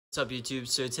What's up, YouTube?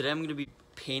 So today I'm going to be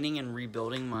painting and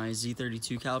rebuilding my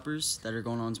Z32 calipers that are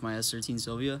going on to my S13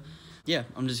 Silvia. Yeah,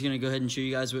 I'm just going to go ahead and show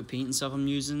you guys what paint and stuff I'm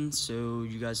using so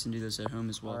you guys can do this at home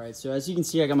as well. Alright, so as you can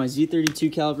see, I got my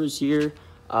Z32 calipers here.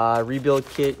 Rebuild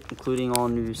kit, including all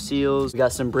new seals. We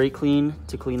got some brake clean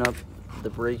to clean up the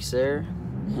brakes there,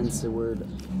 hence the word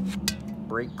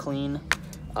brake clean.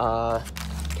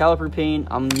 Caliper paint,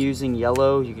 I'm using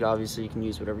yellow. You can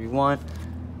use whatever you want.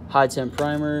 High temp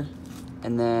primer,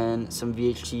 and then some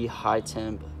VHT high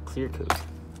temp clear coat.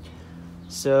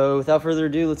 So without further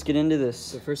ado, let's get into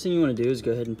this. The first thing you want to do is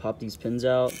go ahead and pop these pins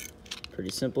out.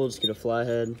 Pretty simple, just get a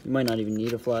flathead. You might not even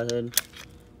need a flathead.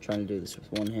 I'm trying to do this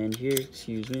with one hand here,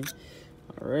 excuse me.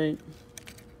 All right,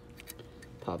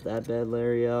 pop that bad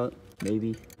Larry out,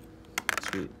 maybe.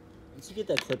 Sweet. Once you get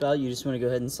that clip out, you just want to go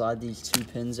ahead and slide these two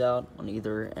pins out on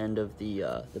either end of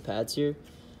the pads here.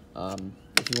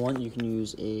 If you want, you can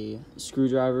use a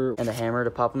screwdriver and a hammer to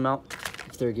pop them out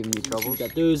if they're giving you trouble. You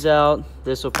got those out,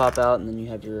 this will pop out, and then you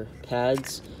have your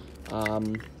pads.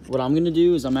 What I'm gonna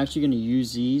do is I'm actually gonna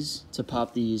use these to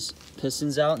pop these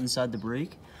pistons out inside the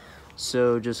brake.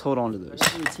 So just hold on to those.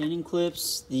 The retaining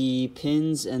clips, the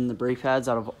pins, and the brake pads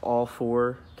out of all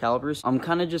four calipers. I'm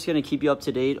kind of just gonna keep you up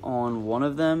to date on one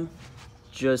of them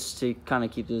just to kind of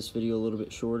keep this video a little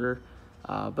bit shorter.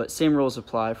 But same rules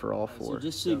apply for all four. So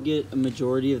just to get a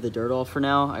majority of the dirt off for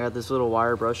now, I got this little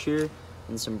wire brush here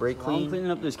and some brake clean. While I'm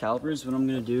cleaning up those calipers, what I'm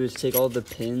going to do is take all the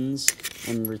pins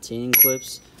and retaining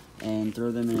clips and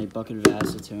throw them in a bucket of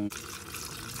acetone.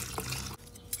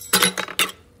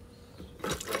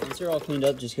 Once they're all cleaned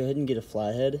up, just go ahead and get a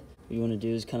flathead. What you want to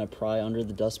do is kind of pry under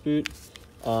the dust boot.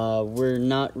 We're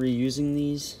not reusing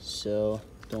these, so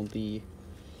don't be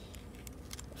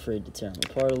afraid to tear them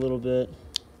apart a little bit.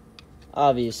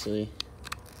 Obviously,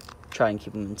 try and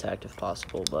keep them intact if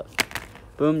possible, but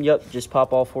boom, yep, just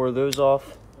pop all four of those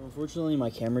off. Unfortunately, my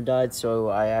camera died, so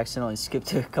I accidentally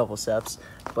skipped a couple steps,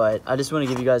 but I just want to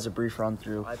give you guys a brief run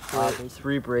through. I put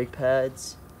 3 brake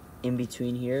pads in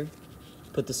between here,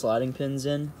 put the sliding pins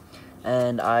in,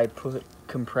 and I put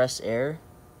compressed air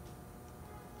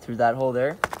through that hole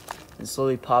there, and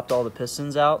slowly popped all the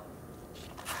pistons out.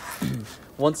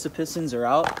 Once the pistons are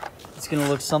out, it's going to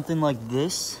look something like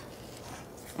this.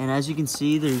 And as you can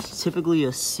see, there's typically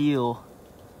a seal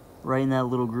right in that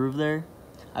little groove there.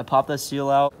 I pop that seal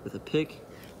out with a pick,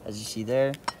 as you see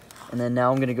there. And then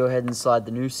now I'm gonna go ahead and slide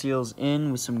the new seals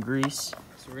in with some grease.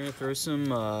 So we're gonna throw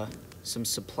some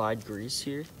supplied grease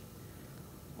here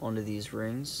onto these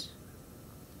rings.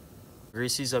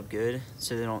 Grease these up good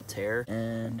so they don't tear.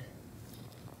 And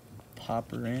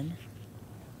pop her in.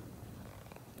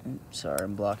 Sorry,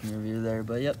 I'm blocking your view there,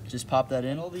 but yep, just pop that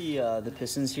in. All the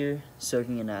pistons here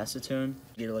soaking in acetone.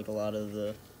 Get like a lot of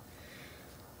the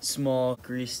small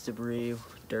grease debris,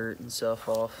 dirt and stuff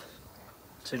off.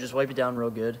 So just wipe it down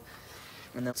real good.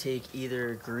 And then take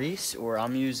either grease, or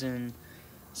I'm using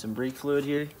some brake fluid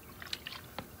here.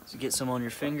 So get some on your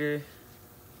finger,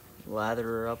 lather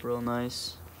her up real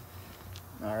nice.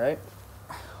 All right,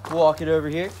 walk it over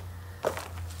here,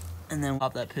 and then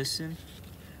pop that piston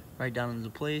right down into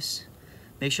place.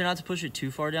 Make sure not to push it too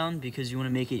far down because you want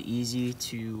to make it easy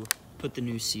to put the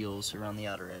new seals around the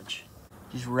outer edge.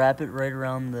 Just wrap it right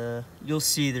around you'll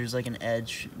see there's like an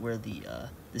edge where the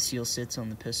seal sits on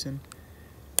the piston.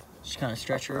 Just kind of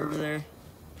stretch her over there.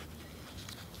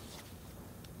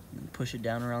 And push it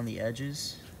down around the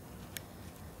edges.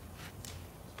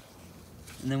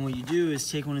 And then what you do is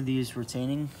take one of these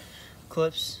retaining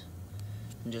clips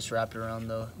and just wrap it around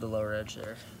the lower edge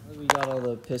there. We got all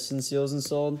the piston seals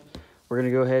installed. We're gonna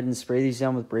go ahead and spray these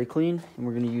down with brake clean, and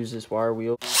we're gonna use this wire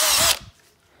wheel.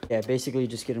 Yeah, basically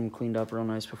just get them cleaned up real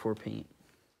nice before paint.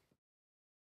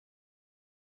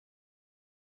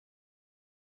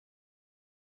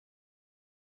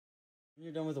 When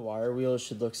you're done with the wire wheel, it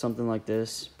should look something like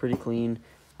this, pretty clean.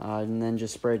 And then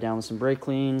just spray it down with some brake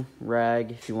clean,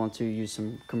 rag. If you want to, use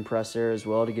some compressed air as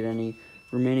well to get any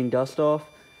remaining dust off.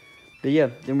 But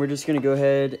yeah, then we're just gonna go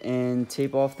ahead and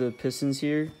tape off the pistons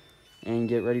here and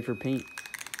get ready for paint.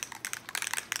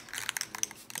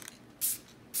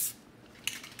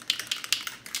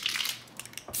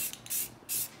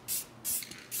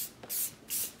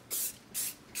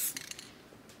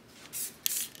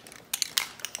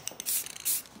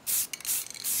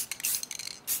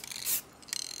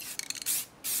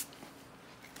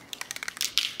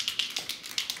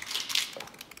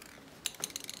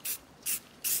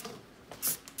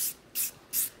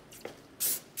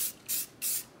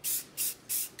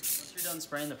 Done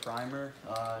spraying the primer,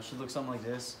 it should look something like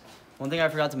this. One thing I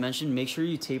forgot to mention, make sure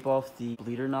you tape off the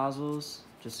bleeder nozzles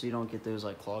just so you don't get those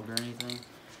like clogged or anything.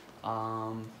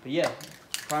 But yeah,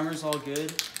 primer's all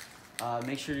good.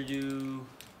 Make sure to do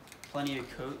plenty of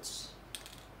coats,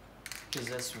 because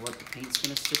that's what the paint's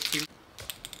gonna stick to.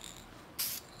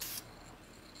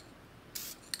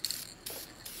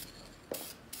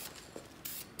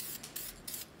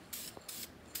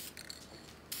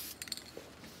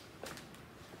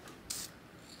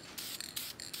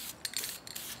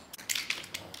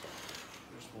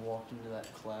 Just walked into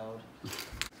that cloud.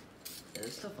 Yeah,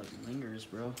 this stuff like lingers,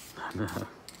 bro.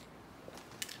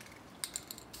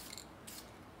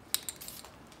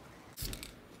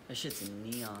 That shit's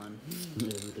neon.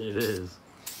 It is.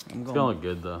 It's gonna look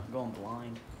good though. I'm going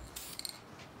blind.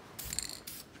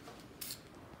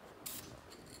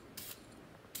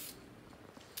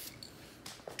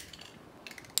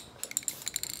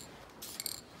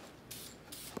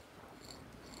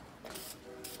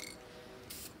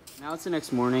 Now it's the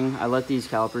next morning. I let these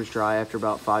calipers dry after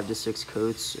about 5 to 6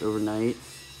 coats overnight.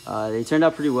 They turned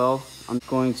out pretty well. I'm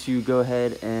going to go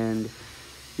ahead and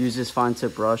use this fine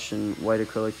tip brush and white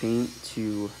acrylic paint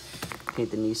to paint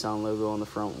the Nissan logo on the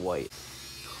front white.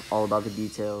 All about the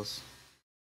details.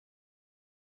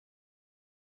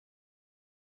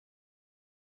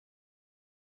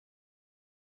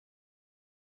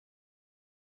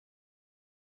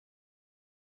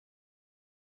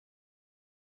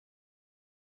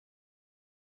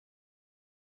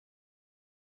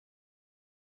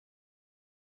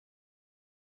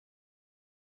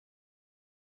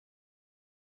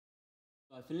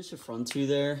 I finished the front two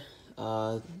there.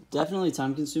 Definitely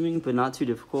time consuming, but not too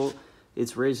difficult.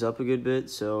 It's raised up a good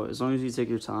bit, so as long as you take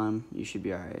your time, you should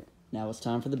be all right. Now it's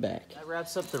time for the back. That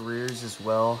wraps up the rears as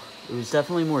well. It was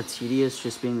definitely more tedious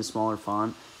just being the smaller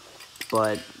font,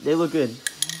 but they look good.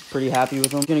 Pretty happy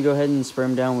with them. I'm gonna go ahead and spray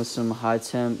them down with some high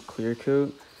temp clear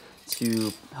coat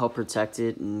to help protect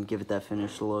it and give it that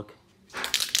finished look.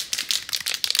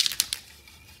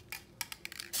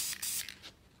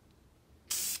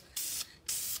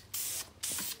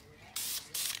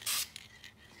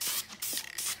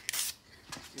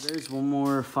 There's one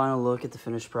more final look at the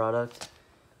finished product.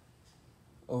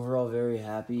 Overall, very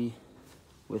happy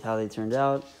with how they turned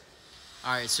out.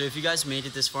 All right, so if you guys made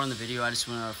it this far in the video, I just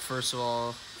want to first of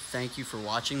all thank you for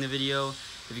watching the video.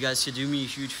 If you guys could do me a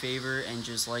huge favor and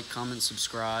just like, comment,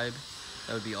 subscribe,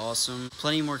 that would be awesome.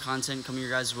 Plenty more content coming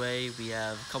your guys' way. We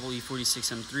have a couple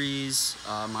E46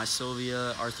 M3s, my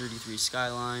Silvia R33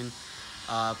 Skyline,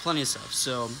 plenty of stuff.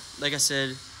 So like I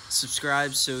said,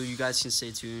 subscribe so you guys can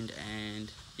stay tuned,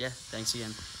 and yeah, thanks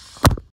again.